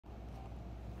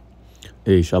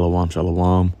Hey, shalom,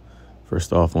 shalom.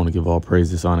 First off, I want to give all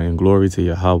praise, honor, and glory to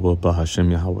Yahweh,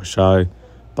 Bahashem Yahweh Shai,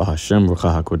 Bahashem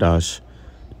Ruach HaKodash.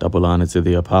 Double honor to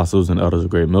the apostles and elders of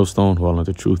Great Millstone who honor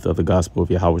the truth of the gospel of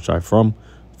Yahweh Shai through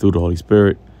the Holy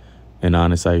Spirit. And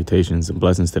honor, salutations, and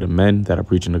blessings to the men that are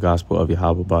preaching the gospel of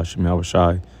Yahweh, Bahashem Yahweh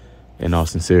Shai, in all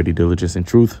sincerity, diligence, and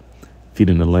truth,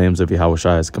 feeding the lambs of Yahweh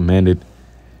Shai as commanded.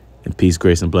 And peace,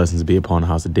 grace, and blessings be upon the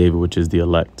house of David, which is the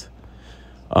elect.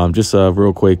 Just a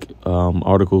real quick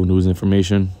article, news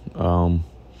information,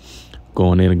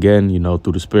 going in again,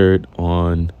 through the Spirit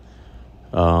on,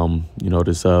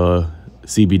 this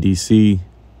Cbdc,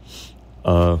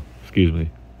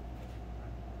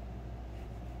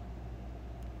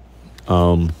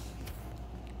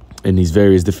 in these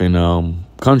various different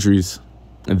countries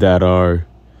that are,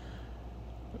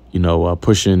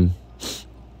 pushing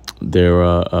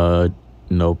their,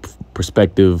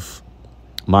 prospective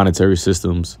monetary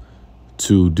systems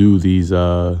to do these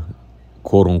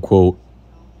quote unquote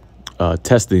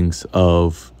testings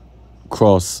of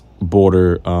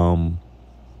cross-border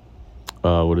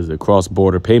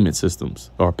cross-border payment systems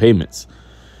or payments.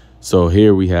 So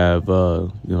here we have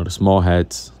the small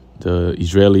hats, the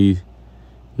Israeli,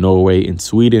 Norway, and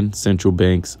Sweden central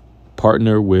banks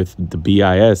partner with the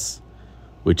BIS,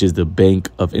 which is the Bank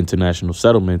of International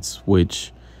Settlements,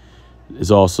 which is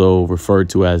also referred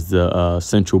to as the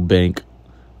central bank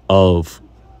of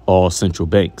all central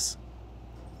banks,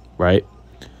 right?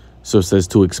 So it says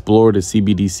to explore the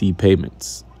Cbdc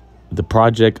payments. The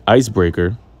Project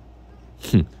Icebreaker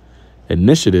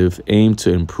initiative aimed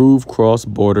to improve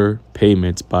cross-border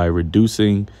payments by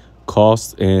reducing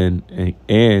costs and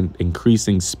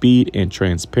increasing speed and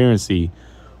transparency,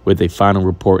 with a final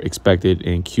report expected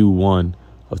in Q1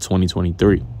 of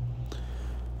 2023.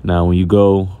 Now, when you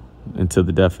go into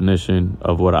the definition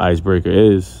of what an icebreaker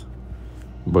is,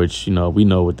 which, we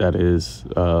know what that is.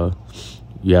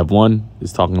 You have one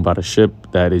is talking about a ship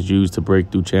that is used to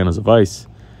break through channels of ice.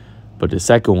 But the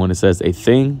second one, it says a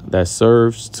thing that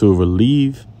serves to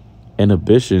relieve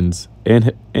inhibitions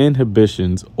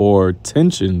or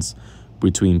tensions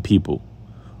between people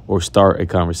or start a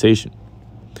conversation.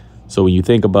 So when you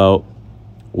think about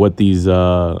what these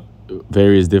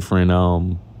various different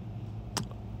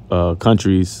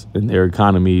countries and their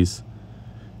economies,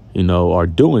 are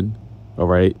doing, all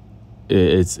right,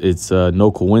 it's no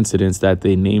coincidence that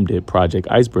they named it Project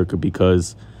Icebreaker,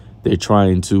 because they're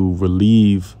trying to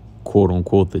relieve, quote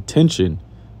unquote, the tension,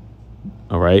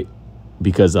 all right,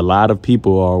 because a lot of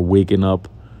people are waking up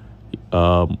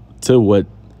to what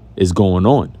is going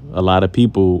on. A lot of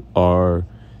people are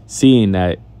seeing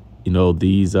that,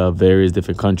 these various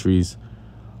different countries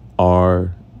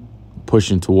are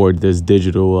pushing toward this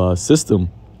digital system,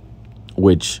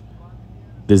 which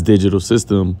this digital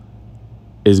system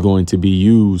is going to be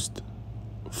used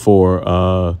for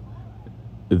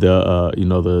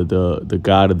the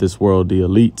god of this world, the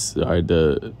elites, or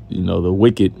the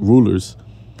wicked rulers,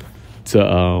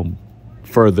 to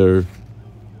further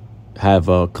have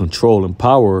control and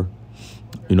power,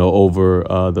 over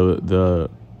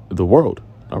the world,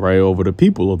 all right, over the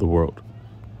people of the world.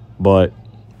 But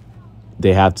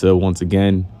they have to, once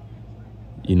again,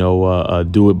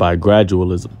 do it by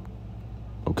gradualism.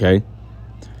 OK,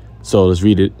 so let's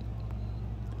read it.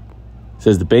 It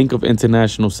says the Bank of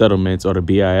International Settlements, or the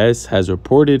BIS, has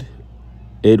reported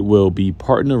it will be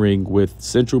partnering with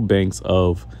central banks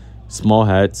of small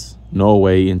hats,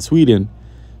 Norway, and Sweden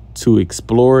to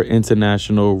explore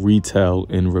international retail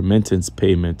and remittance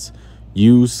payments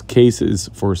use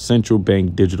cases for central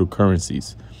bank digital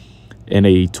currencies. In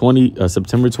a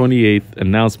September 28th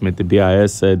announcement, the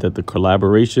BIS said that the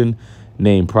collaboration,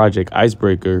 named Project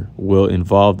Icebreaker, will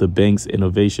involve the bank's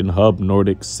Innovation Hub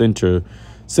Nordic Center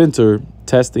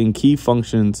testing key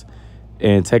functions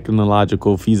and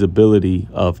technological feasibility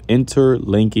of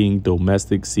interlinking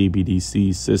domestic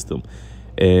Cbdc system.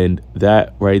 And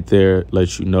that right there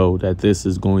lets you know that this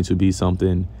is going to be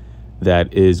something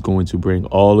that is going to bring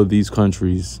all of these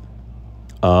countries,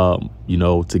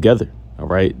 together. All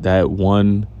right, that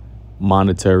one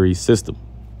monetary system.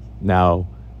 Now,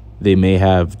 they may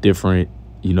have different,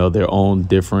 their own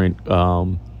different,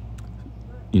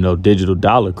 digital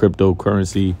dollar,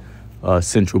 cryptocurrency,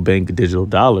 central bank digital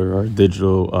dollar, or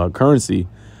digital currency.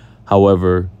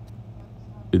 However,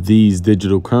 these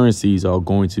digital currencies are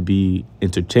going to be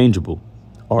interchangeable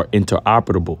or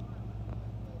interoperable.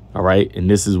 All right. And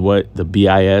this is what the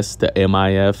BIS, the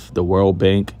MIF, the World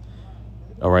Bank,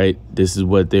 all right, this is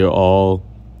what they're all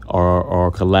are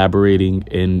collaborating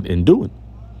in doing.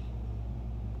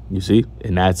 You see?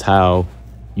 And that's how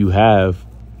you have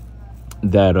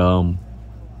that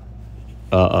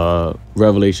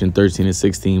Revelation 13 and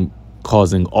 16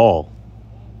 causing all,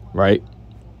 right?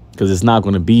 Because it's not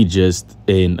going to be just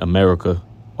in America,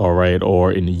 all right,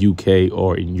 or in the UK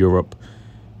or in Europe.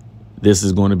 This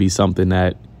is going to be something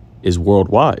that is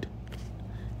worldwide.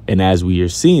 And as we are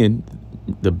seeing,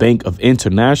 the Bank of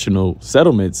International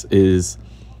Settlements is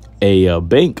a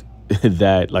bank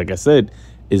that, like I said,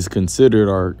 is considered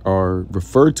or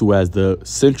referred to as the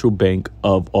central bank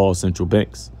of all central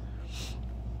banks.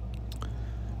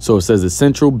 So it says the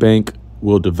central bank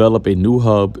will develop a new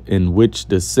hub in which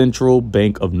the Central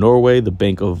Bank of Norway, the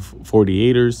Bank of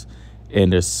 48ers,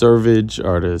 and the Servage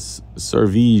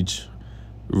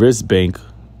Risk Bank,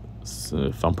 so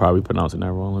if I'm probably pronouncing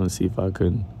that wrong, let's see if I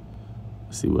can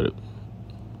see what it,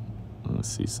 let's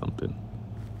see something.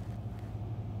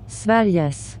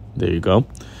 Sveriges. There you go.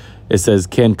 It says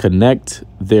can connect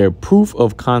their proof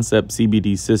of concept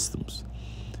CBD systems.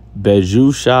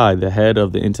 Beju Shai, the head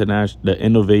of the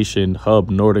Innovation Hub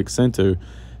Nordic Center,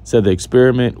 said the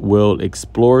experiment will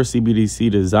explore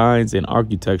CBDC designs and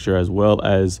architecture as well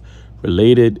as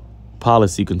related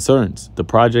policy concerns. The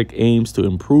project aims to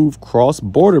improve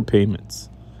cross-border payments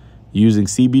using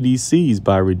CBDCs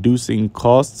by reducing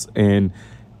costs and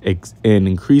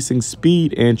increasing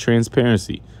speed and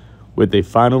transparency, with a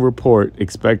final report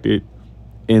expected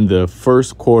in the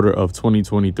first quarter of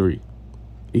 2023.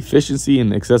 Efficiency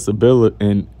and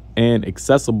accessibility and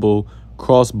accessible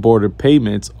cross-border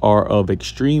payments are of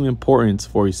extreme importance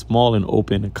for a small and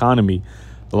open economy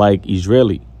like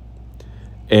Israeli.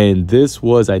 And this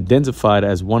was identified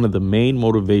as one of the main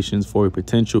motivations for a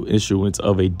potential issuance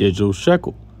of a digital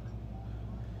shekel.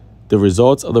 The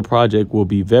results of the project will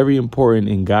be very important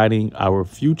in guiding our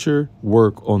future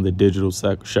work on the digital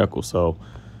shekel. So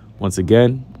once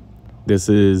again, this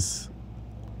is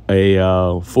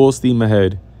a full steam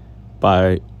ahead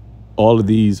by all of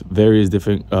these various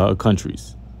different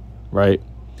countries, right?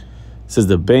 It says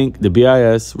the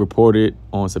BIS reported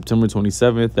on September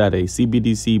 27th that a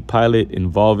CBDC pilot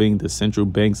involving the central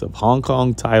banks of Hong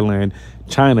Kong, Thailand,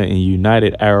 China, and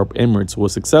United Arab Emirates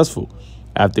was successful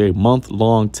after a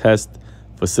month-long test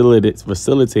facilitating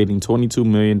 $22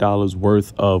 million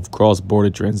worth of cross-border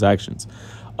transactions.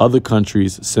 Other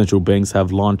countries' central banks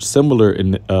have launched similar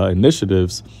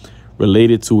initiatives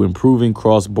related to improving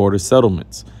cross-border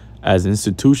settlements, as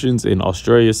institutions in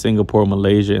Australia, Singapore,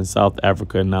 Malaysia, and South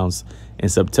Africa announced in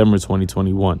September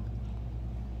 2021.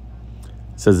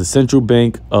 It says the Central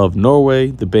Bank of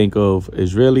Norway, the Bank of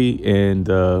Israeli, and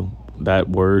that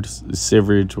word,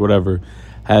 Sivrage, whatever,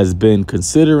 has been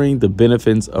considering the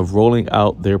benefits of rolling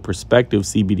out their prospective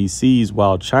CBDCs,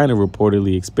 while China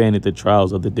reportedly expanded the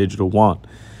trials of the digital yuan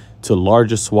to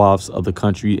larger swaths of the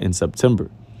country in September.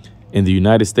 In the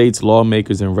United States,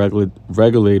 lawmakers and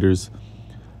regulators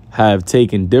have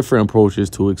taken different approaches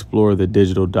to explore the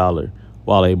digital dollar,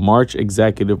 while a March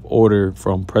executive order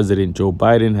from President Joe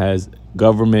Biden has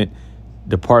government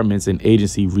departments and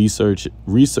agencies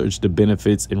research the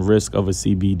benefits and risk of a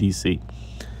CBDC.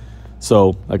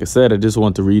 So, like I said, I just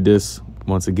want to read this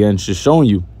once again, just showing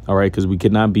you, all right, because we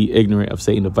cannot be ignorant of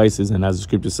Satan's devices. And as the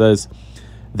scripture says,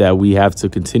 that we have to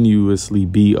continuously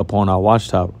be upon our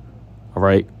watchtower, all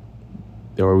right?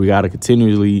 Or we got to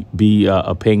continually be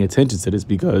paying attention to this,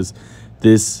 because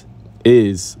this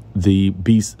is the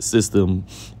beast system,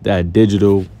 that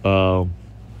digital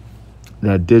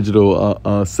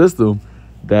system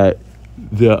that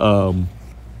the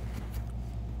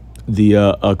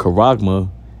charagma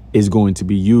is going to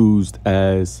be used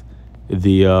as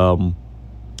the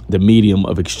medium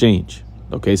of exchange.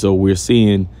 Okay, so we're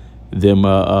seeing them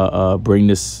bring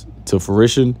this to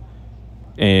fruition,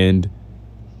 and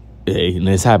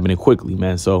it's happening quickly,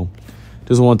 man. So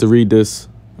just wanted to read this.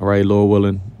 All right, Lord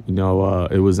willing, you know,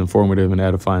 it was informative and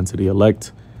edifying to the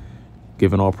elect.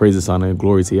 Giving all praises, honor, and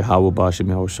glory to Yahweh, Bashem,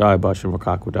 Yahushai, Bashem,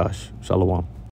 Rakakwadash. Shalom.